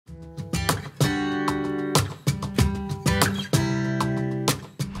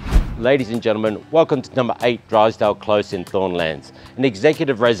Ladies and gentlemen, welcome to number 8 Drysdale Close in Thornlands, an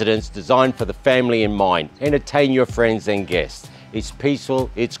executive residence designed for the family in mind. Entertain your friends and guests. It's peaceful,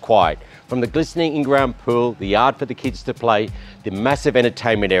 it's quiet. From the glistening in-ground pool, the yard for the kids to play, the massive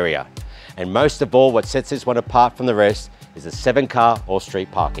entertainment area. And most of all, what sets this one apart from the rest is the 7-car or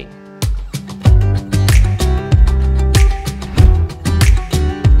street parking.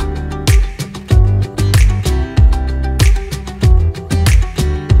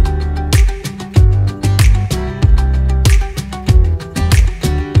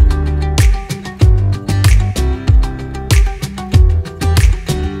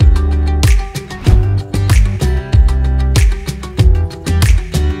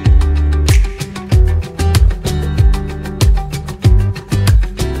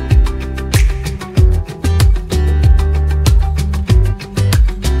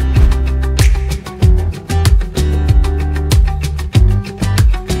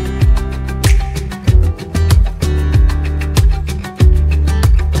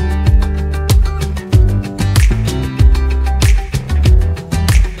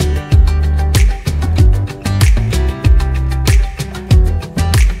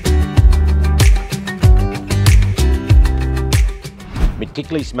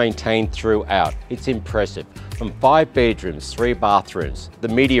 Meticulously maintained throughout. It's impressive. From 5 bedrooms, 3 bathrooms, the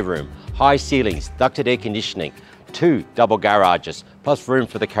media room, high ceilings, ducted air conditioning, 2 double garages, plus room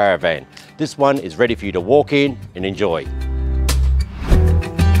for the caravan. This one is ready for you to walk in and enjoy.